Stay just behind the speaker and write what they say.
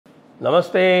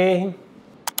नमस्ते,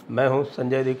 मैं हूं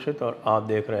संजय दीक्षित और आप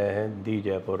देख रहे हैं दी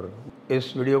जयपुर।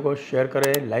 इस वीडियो को शेयर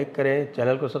करें, लाइक करें,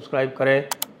 चैनल को सब्सक्राइब करें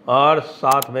और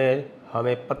साथ में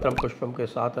हमें पत्रम पुष्पम के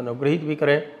साथ अनुग्रहित भी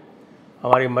करें।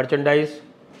 हमारी मर्चेंडाइज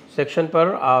सेक्शन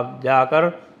पर आप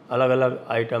जाकर अलग अलग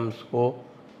आइटम्स को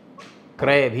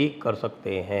क्रय भी कर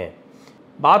सकते हैं।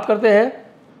 बात करते हैं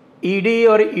ईडी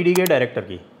और ईडी के डायरेक्टर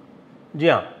की। जी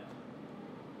हाँ,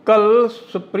 कल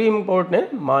सुप्रीम कोर्ट ने,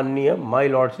 माननीय माय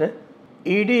लॉर्ड्स ने,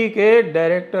 ईडी के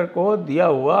डायरेक्टर को दिया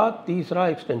हुआ तीसरा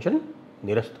एक्सटेंशन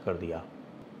निरस्त कर दिया।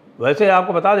 वैसे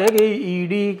आपको बता दें कि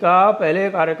ईडी का पहले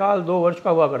कार्यकाल 2 वर्ष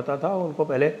का हुआ करता था। उनको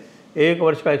पहले 1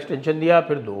 वर्ष का एक्सटेंशन दिया,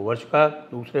 फिर 2 वर्ष का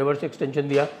दूसरे वर्ष एक्सटेंशन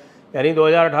दिया। यानी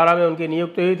 2018 में उनकी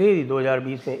नियुक्ति हुई थी,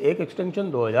 2020 में एक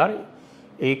एक्सटेंशन,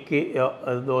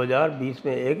 2020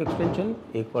 में एक एक्सटेंशन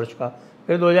 1 वर्ष का,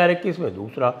 फिर 2021 में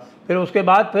दूसरा, फिर उसके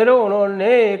बाद फिर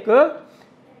उन्होंने एक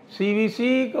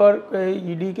सीवीसी और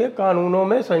ईडी के कानूनों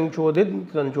में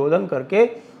संशोधन करके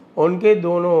उनके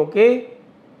दोनों के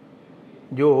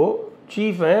जो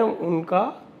चीफ हैं उनका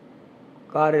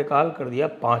कार्यकाल कर दिया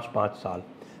 5-5 साल।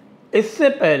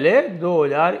 इससे पहले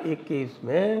 2021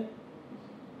 में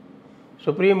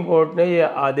सुप्रीम कोर्ट ने ये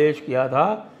आदेश किया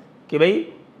था कि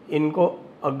भाई इनको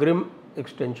अग्रिम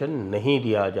एक्सटेंशन नहीं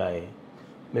दिया जाए।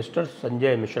 मिस्टर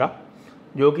संजय मिश्रा,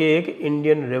 जो कि एक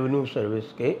इंडियन रेवेन्यू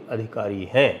सर्विस के अधिकारी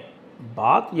हैं।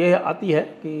 बात यह आती है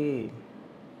कि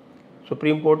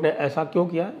सुप्रीम कोर्ट ने ऐसा क्यों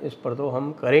किया, इस पर तो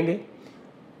हम करेंगे,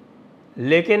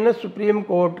 लेकिन सुप्रीम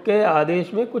कोर्ट के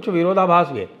आदेश में कुछ विरोधाभास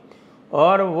है।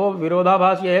 और वो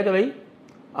विरोधाभास ये है कि भाई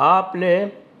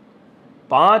आपने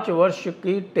 5 वर्ष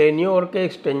की टेन्योर के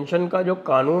एक्सटेंशन का जो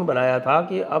कानून बनाया था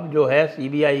कि अब जो है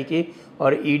सीबीआई की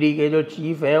और ईडी के जो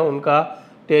चीफ हैं उनका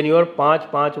टेन्योर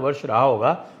 5-5 वर्ष रहा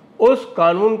होगा, उस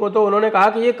कानून को तो उन्होंने कहा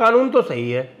कि ये कानून तो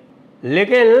सही है,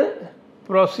 लेकिन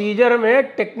प्रोसीजर में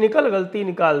टेक्निकल गलती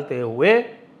निकालते हुए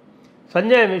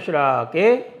संजय मिश्रा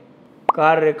के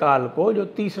कार्यकाल को जो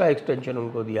तीसरा एक्सटेंशन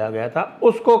उनको दिया गया था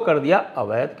उसको कर दिया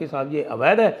अवैध। के साथ ये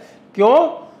अवैध है। क्यों?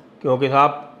 क्योंकि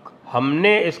साहब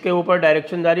हमने इसके ऊपर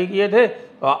डायरेक्शन जारी किए थे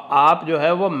और आप जो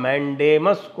है वो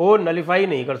मैंडेमस को नलिफाई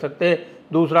नहीं कर सकते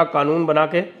दूसरा कानून बना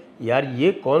के। यार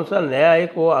ये कौन सा नया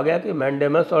एक वो आ गया कि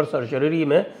मैंडेमस और सर्शरी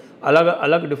में अलग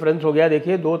अलग डिफरेंस हो गया।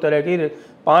 देखिए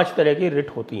 5 तरह की रिट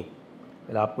होती हैं।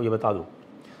 मैं आपको ये बता दूं,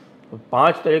 तो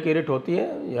 5 तरह की रिट होती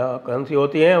है, या कौन सी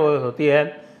होती हैं? वो होती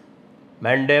है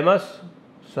mandamus,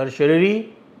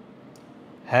 certiorari,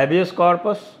 habeas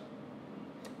corpus,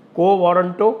 quo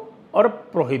warranto और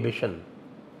प्रोहिबिशन।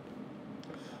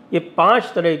 ये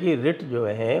 5 तरह की रिट जो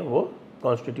है वो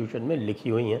कॉन्स्टिट्यूशन में लिखी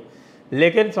हुई हैं,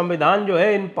 लेकिन संविधान जो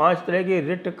है इन 5 तरह की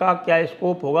रिट का क्या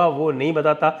स्कोप होगा वो नहीं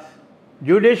बताता।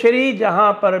 जुडिशरी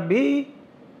जहाँ पर भी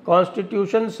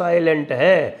कॉन्स्टिट्यूशन साइलेंट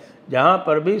है, जहाँ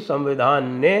पर भी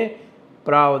संविधान ने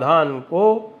प्रावधान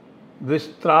को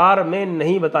विस्तार में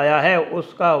नहीं बताया है,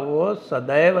 उसका वो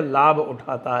सदैव लाभ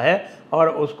उठाता है और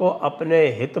उसको अपने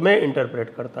हित में इंटरप्रेट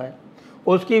करता है,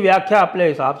 उसकी व्याख्या अपने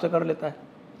हिसाब से कर लेता है।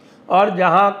 और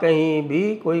जहाँ कहीं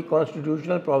भी कोई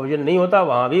कॉन्स्टिट्यूशनल प्रोविज़न नहीं होता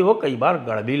वहाँ भी वो कई बार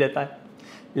गढ़ भी लेता है।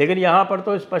 लेकिन यहाँ पर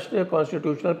तो स्पष्ट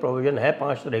कॉन्स्टिट्यूशनल प्रोविज़न है,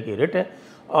 5 तरह की रिट है।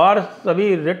 और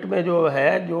सभी रिट में जो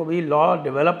है, जो भी लॉ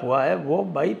डेवलप हुआ है वो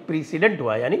बाई प्रीसीडेंट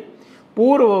हुआ है, यानी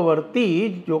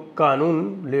पूर्ववर्ती जो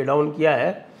कानून ले डाउन किया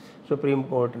है सुप्रीम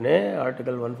कोर्ट ने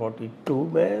आर्टिकल 142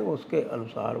 में, उसके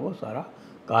अनुसार वो सारा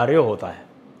कार्य होता है।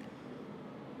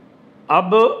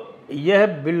 अब यह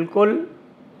बिल्कुल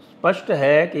स्पष्ट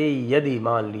है कि यदि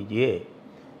मान लीजिए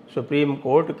सुप्रीम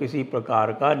कोर्ट किसी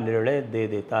प्रकार का निर्णय दे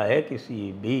देता है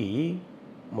किसी भी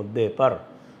मुद्दे पर,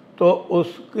 तो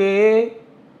उसके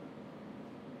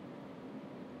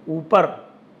ऊपर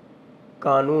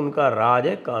कानून का राज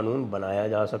है, कानून बनाया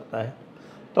जा सकता है।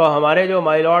 तो हमारे जो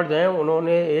माय लॉर्ड्स हैं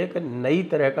उन्होंने एक नई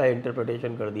तरह का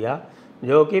इंटरप्रिटेशन कर दिया,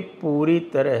 जो कि पूरी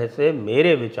तरह से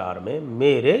मेरे विचार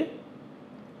में,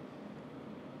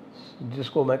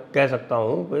 जिसको मैं कह सकता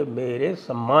हूँ कि मेरे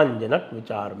सम्मानजनक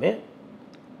विचार में,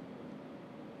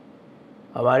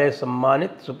 हमारे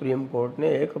सम्मानित सुप्रीम कोर्ट ने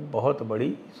एक बहुत बड़ी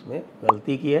इसमें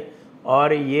गलती की है।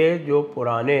 और ये जो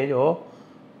पुराने जो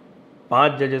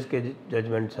 5 जजेस के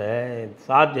जजमेंट्स हैं,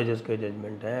 7 जजेस के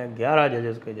जजमेंट हैं, 11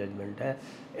 जजेस के जजमेंट हैं,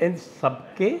 इन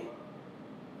सब के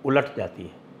उलट जाती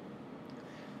है।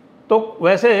 तो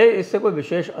वैसे इससे कोई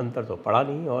विशेष अंतर तो पड़ा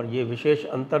नहीं, और ये विशेष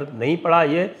अंतर नहीं पड़ा,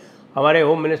 ये हमारे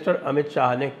होम मिनिस्टर अमित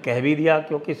शाह ने कह भी दिया,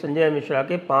 क्योंकि संजय मिश्रा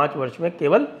के 5 वर्ष में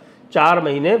केवल 4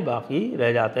 महीने बाकी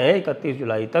रह जाते हैं। 31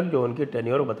 जुलाई तक जो उनकी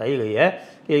टेन्योर बताई गई है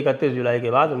कि 31 जुलाई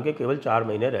के बाद उनके केवल 4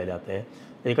 महीने रह जाते हैं।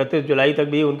 31 जुलाई तक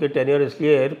भी उनकी टेन्योर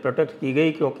इसलिए प्रोटेक्ट की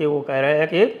गई क्योंकि वो कह रहे हैं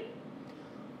कि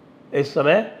इस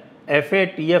समय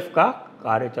FATF का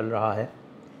कार्य चल रहा है।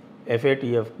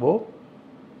 FATF को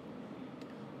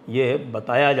ये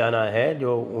बताया जाना है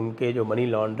जो उनके जो मनी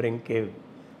लॉन्ड्रिंग के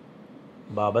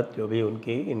बाबत जो भी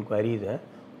उनकी इंक्वायरीज़ हैं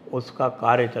उसका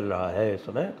कार्य चल रहा है इस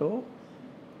समय, तो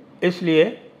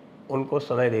इसलिए उनको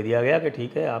समय दे दिया गया कि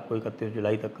ठीक है आपको 31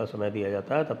 जुलाई तक का समय दिया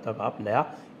जाता है, तब तक आप नया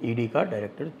ED का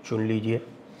डायरेक्टर चुन लीजिए।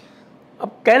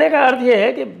 अब कहने का अर्थ ये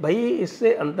है कि भाई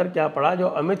इससे अंतर क्या पड़ा, जो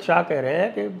अमित शाह कह रहे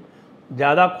हैं कि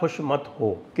ज़्यादा खुश मत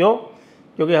हो। क्यों?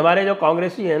 क्योंकि हमारे जो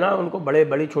कांग्रेसी हैं ना उनको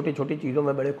बड़ी छोटी छोटी चीज़ों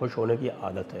में बड़े खुश होने की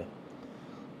आदत है।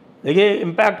 देखिए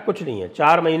इम्पैक्ट कुछ नहीं है,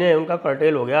 4 महीने उनका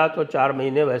कर्टेल हो गया तो 4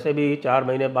 महीने वैसे भी 4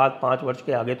 महीने बाद 5 वर्ष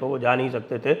के आगे तो वो जा नहीं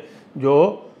सकते थे,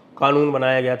 जो कानून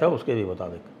बनाया गया था उसके भी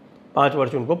मुताबिक 5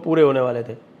 वर्ष उनको पूरे होने वाले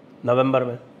थे नवंबर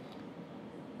में।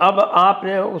 अब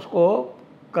आपने उसको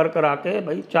करा के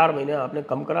भाई 4 महीने आपने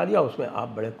कम करा दिया, उसमें आप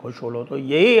बड़े खुश हो लो। तो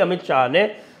यही अमित शाह ने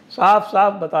साफ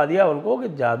साफ बता दिया उनको कि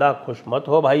ज़्यादा खुश मत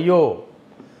हो भाइयों,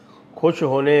 खुश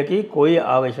होने की कोई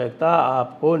आवश्यकता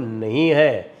आपको नहीं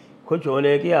है। खुश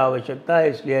होने की आवश्यकता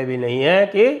इसलिए भी नहीं है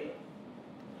कि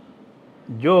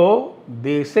जो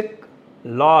बेसिक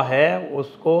लॉ है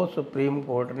उसको सुप्रीम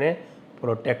कोर्ट ने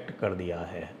प्रोटेक्ट कर दिया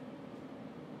है।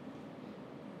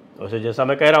 वैसे जैसा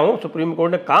मैं कह रहा हूँ सुप्रीम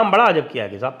कोर्ट ने काम बड़ा अजब किया है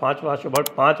कि साहब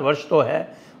 5 वर्ष तो है,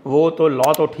 वो तो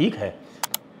लॉ तो ठीक है,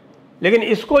 लेकिन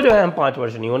इसको जो है हम 5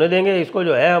 वर्ष नहीं होने देंगे। इसको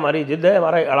जो है हमारी जिद है,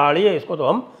 हमारा अड़ाड़ी है, इसको तो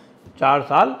हम 4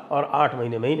 साल और 8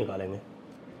 महीने में ही निकालेंगे।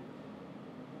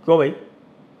 क्यों भाई?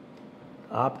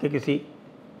 आपके किसी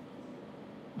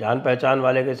जान पहचान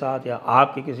वाले के साथ या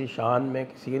आपकी किसी शान में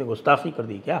किसी ने गुस्ताखी कर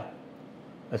दी क्या?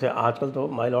 वैसे आजकल तो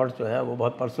माय लॉर्ड्स जो हैं वो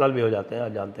बहुत पर्सनल भी हो जाते हैं,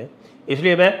 आप जानते हैं।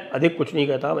 इसलिए मैं अधिक कुछ नहीं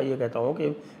कहता, मैं ये कहता हूँ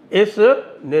कि इस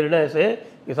निर्णय से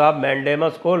कि साहब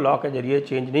मैंडेमस को लॉ के जरिए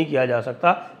चेंज नहीं किया जा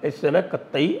सकता, इससे मैं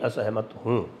कतई असहमत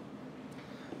हूँ।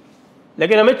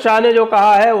 लेकिन अमित शाह ने जो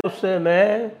कहा है उससे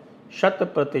मैं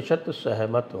 100%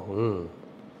 सहमत हूँ।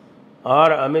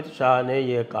 और अमित शाह ने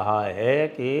ये कहा है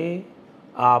कि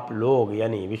आप लोग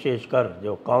यानी विशेषकर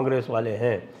जो कांग्रेस वाले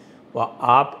हैं वह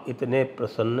आप इतने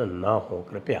प्रसन्न ना हो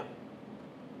कृपया।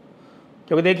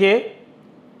 क्योंकि देखिए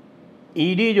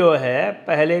ईडी जो है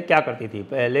पहले क्या करती थी,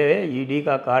 पहले ईडी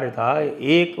का कार्य था,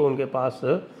 एक उनके पास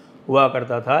हुआ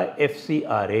करता था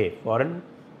FCRA foreign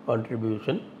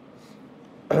contribution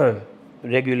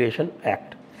regulation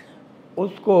act,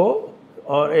 उसको,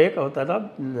 और एक होता था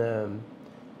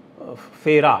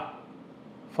फेरा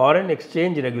foreign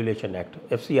exchange regulation act,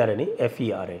 FCRA नहीं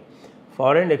FERA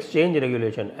foreign exchange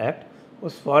regulation act.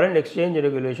 उस फॉरेन एक्सचेंज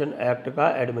रेगुलेशन एक्ट का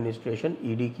एडमिनिस्ट्रेशन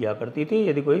ईडी किया करती थी।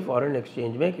 यदि कोई फॉरेन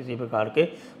एक्सचेंज में किसी प्रकार के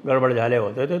गड़बड़ झाले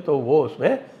होते थे तो वो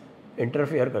उसमें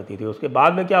इंटरफेयर करती थी। उसके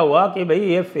बाद में क्या हुआ कि भाई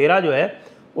ये फेरा जो है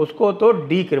उसको तो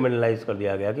डीक्रिमिनलाइज कर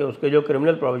दिया गया कि उसके जो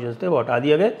क्रिमिनल प्रोविजंस थे वो हटा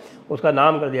दिए गए, उसका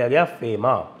नाम कर दिया गया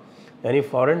फेमा यानी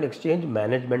फॉरेन एक्सचेंज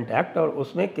मैनेजमेंट एक्ट, और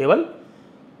उसमें केवल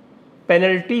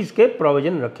पेनल्टीज़ के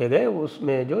प्रोविज़न रखे गए,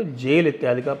 उसमें जो जेल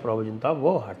इत्यादि का प्रोविज़न था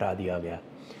वो हटा दिया गया।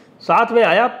 साथ में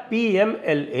आया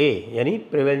PMLA यानी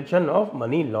prevention of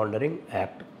money laundering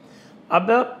act. अब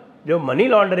जो मनी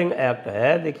लॉन्ड्रिंग एक्ट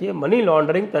है, देखिए मनी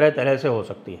लॉन्ड्रिंग तरह तरह से हो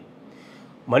सकती है।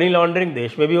 मनी लॉन्ड्रिंग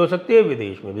देश में भी हो सकती है,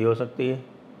 विदेश में भी हो सकती है।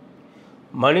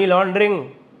 मनी लॉन्ड्रिंग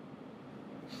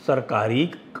सरकारी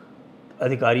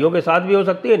अधिकारियों के साथ भी हो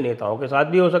सकती है, नेताओं के साथ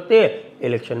भी हो सकती है,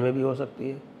 इलेक्शन में भी हो सकती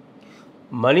है।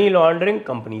 मनी लॉन्ड्रिंग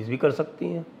कंपनीज भी कर सकती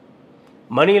हैं।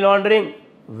 मनी लॉन्ड्रिंग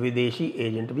विदेशी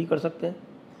एजेंट भी कर सकते हैं।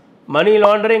 मनी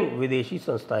लॉन्ड्रिंग विदेशी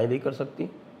संस्थाएं भी कर सकती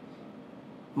हैं।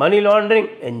 मनी लॉन्ड्रिंग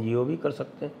NGO भी कर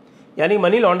सकते हैं। यानी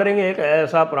मनी लॉन्ड्रिंग एक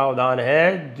ऐसा प्रावधान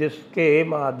है जिसके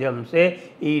माध्यम से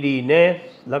ईडी ने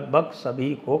लगभग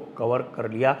सभी को कवर कर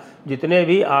लिया। जितने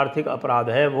भी आर्थिक अपराध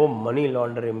हैं वो मनी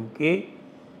लॉन्ड्रिंग की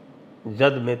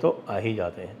जद में तो आ ही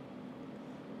जाते हैं।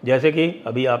 जैसे कि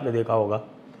अभी आपने देखा होगा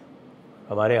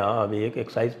हमारे यहाँ अभी एक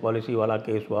एक्साइज पॉलिसी वाला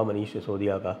केस हुआ मनीष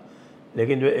सिसोदिया का,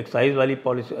 लेकिन जो एक्साइज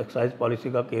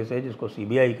पॉलिसी का केस है जिसको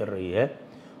CBI कर रही है,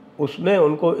 उसमें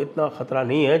उनको इतना ख़तरा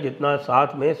नहीं है जितना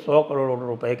साथ में 100 करोड़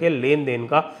रुपए के लेन देन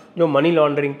का जो मनी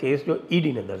लॉन्ड्रिंग केस जो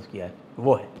ईडी ने दर्ज किया है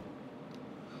वो है।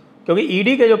 क्योंकि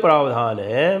ईडी के जो प्रावधान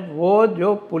हैं वो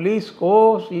जो पुलिस को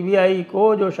CBI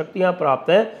को जो शक्तियाँ प्राप्त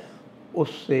हैं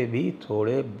उससे भी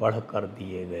थोड़े बढ़ कर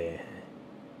दिए गए हैं।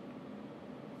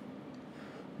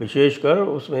 विशेषकर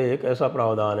उसमें एक ऐसा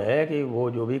प्रावधान है कि वो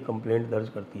जो भी कंप्लेंट दर्ज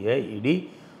करती है ईडी,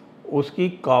 उसकी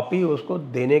कॉपी उसको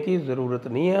देने की ज़रूरत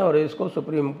नहीं है, और इसको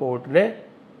सुप्रीम कोर्ट ने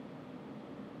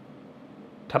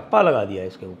ठप्पा लगा दिया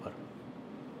इसके ऊपर।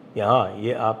 यहाँ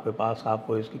ये आपके पास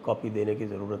आपको इसकी कॉपी देने की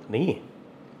ज़रूरत नहीं है।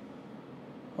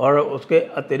 और उसके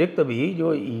अतिरिक्त भी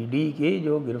जो ईडी की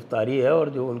जो गिरफ्तारी है और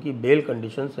जो उनकी बेल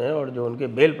कंडीशंस हैं और जो उनके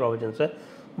बेल प्रोविजंस हैं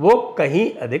वो कहीं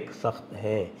अधिक सख्त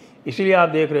हैं। इसलिए आप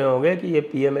देख रहे होंगे कि ये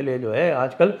PMLA जो है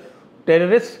आजकल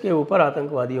टेररिस्ट के ऊपर,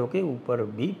 आतंकवादियों के ऊपर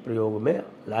भी प्रयोग में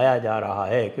लाया जा रहा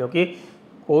है, क्योंकि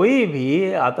कोई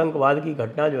भी आतंकवाद की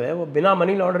घटना जो है वो बिना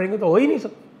मनी लॉन्ड्रिंग के तो हो ही नहीं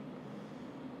सकती।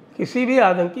 किसी भी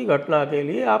आतंकी घटना के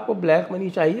लिए आपको ब्लैक मनी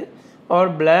चाहिए, और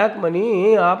ब्लैक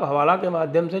मनी आप हवाला के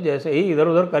माध्यम से जैसे ही इधर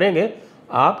उधर करेंगे,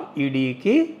 आप ईडी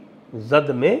की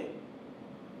जद में,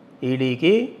 ईडी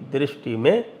की दृष्टि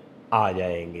में आ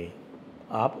जाएंगे,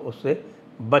 आप उससे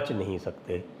बच नहीं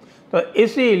सकते। तो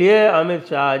इसीलिए अमित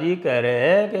शाह जी कह रहे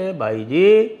हैं कि भाई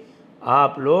जी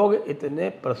आप लोग इतने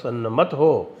प्रसन्न मत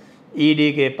हो,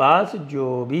 ईडी के पास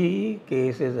जो भी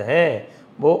केसेस हैं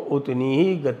वो उतनी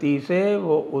ही गति से,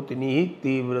 वो उतनी ही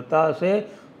तीव्रता से,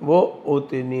 वो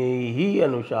उतनी ही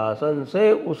अनुशासन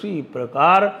से उसी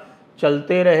प्रकार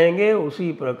चलते रहेंगे,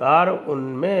 उसी प्रकार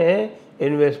उनमें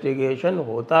इन्वेस्टिगेशन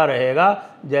होता रहेगा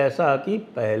जैसा कि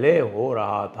पहले हो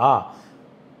रहा था।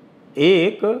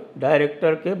 एक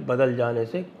डायरेक्टर के बदल जाने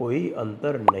से कोई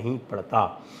अंतर नहीं पड़ता।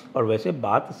 और वैसे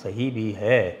बात सही भी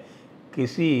है,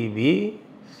 किसी भी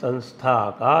संस्था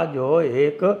का जो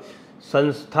एक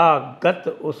संस्थागत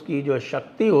उसकी जो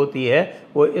शक्ति होती है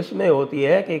वो इसमें होती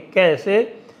है कि कैसे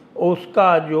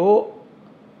उसका जो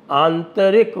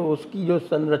आंतरिक, उसकी जो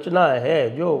संरचना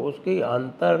है, जो उसकी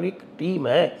आंतरिक टीम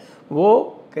है,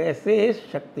 वो कैसे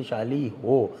शक्तिशाली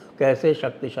हो, कैसे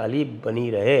शक्तिशाली बनी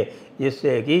रहे,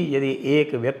 जिससे कि यदि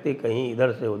एक व्यक्ति कहीं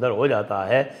इधर से उधर हो जाता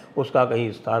है, उसका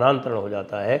कहीं स्थानांतरण हो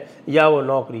जाता है या वो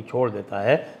नौकरी छोड़ देता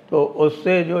है, तो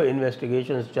उससे जो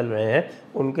इन्वेस्टिगेशंस चल रहे हैं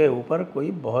उनके ऊपर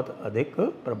कोई बहुत अधिक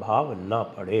प्रभाव ना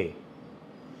पड़े।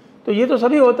 तो ये तो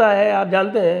सभी होता है, आप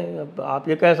जानते हैं। आप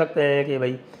ये कह सकते हैं कि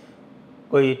भाई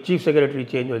कोई चीफ सेक्रेटरी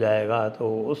चेंज हो जाएगा तो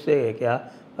उससे क्या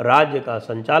राज्य का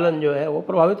संचालन जो है वो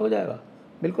प्रभावित हो जाएगा?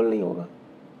 बिल्कुल नहीं होगा।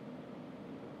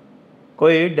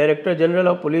 कोई डायरेक्टर जनरल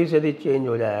ऑफ पुलिस यदि चेंज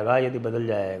हो जाएगा, यदि बदल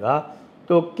जाएगा,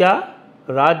 तो क्या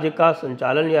राज्य का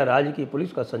संचालन या राज्य की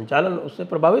पुलिस का संचालन उससे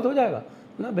प्रभावित हो जाएगा?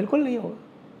 ना, बिल्कुल नहीं होगा।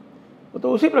 वो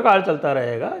तो उसी प्रकार चलता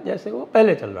रहेगा जैसे वो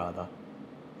पहले चल रहा था।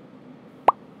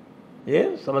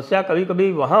 ये समस्या कभी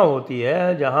कभी वहाँ होती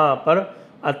है जहाँ पर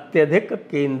अत्यधिक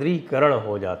केंद्रीकरण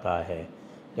हो जाता है।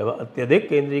 जब अत्यधिक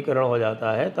केंद्रीकरण हो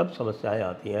जाता है तब समस्याएं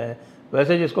आती हैं।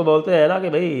 वैसे जिसको बोलते हैं ना कि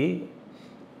भाई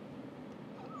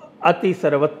अति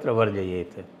सर्वत्र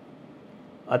वर्जयेत,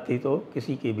 अति तो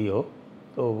किसी की भी हो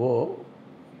तो वो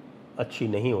अच्छी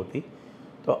नहीं होती।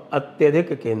 तो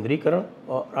अत्यधिक केंद्रीकरण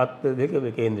और अत्यधिक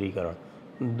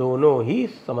विकेंद्रीकरण दोनों ही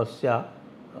समस्या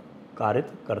कारित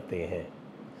करते हैं।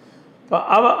 तो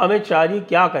अब अमित शाह जी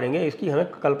क्या करेंगे इसकी हमें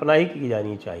कल्पना ही की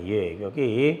जानी चाहिए,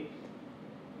 क्योंकि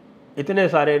इतने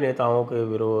सारे नेताओं के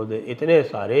विरोध, इतने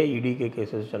सारे ईडी के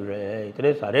केसेस चल रहे हैं,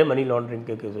 इतने सारे मनी लॉन्ड्रिंग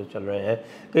के केसेस चल रहे हैं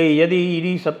कि यदि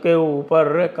ईडी सबके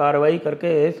ऊपर कार्रवाई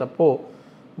करके सबको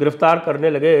गिरफ्तार करने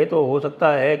लगे तो हो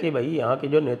सकता है कि भाई यहाँ के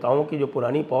जो नेताओं की जो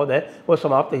पुरानी पौध है वो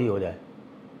समाप्त ही हो जाए।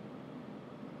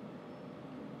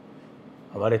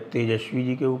 हमारे तेजस्वी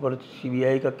जी के ऊपर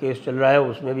CBI का केस चल रहा है,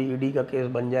 उसमें भी ईडी का केस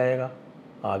बन जाएगा,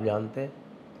 आप जानते हैं।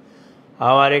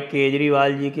 हमारे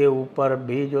केजरीवाल जी के ऊपर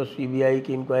भी जो CBI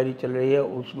की इंक्वायरी चल रही है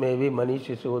उसमें भी मनीष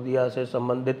सिसोदिया से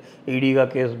संबंधित ईडी का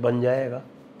केस बन जाएगा।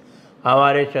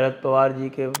 हमारे शरद पवार जी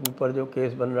के ऊपर जो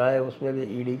केस बन रहा है उसमें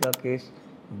भी ईडी का केस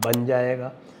बन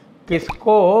जाएगा।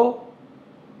 किसको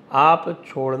आप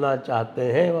छोड़ना चाहते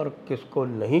हैं और किसको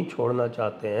नहीं छोड़ना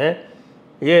चाहते हैं,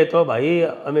 ये तो भाई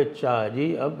अमित शाह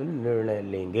जी अब निर्णय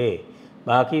लेंगे।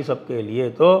 बाकी सबके लिए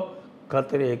तो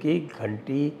खतरे की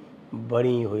घंटी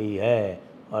बनी हुई है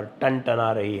और टन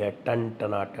टना रही है, टन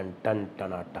टना टन, टन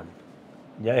टना टन।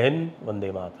 जय हिंद,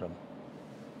 वंदे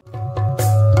मातरम।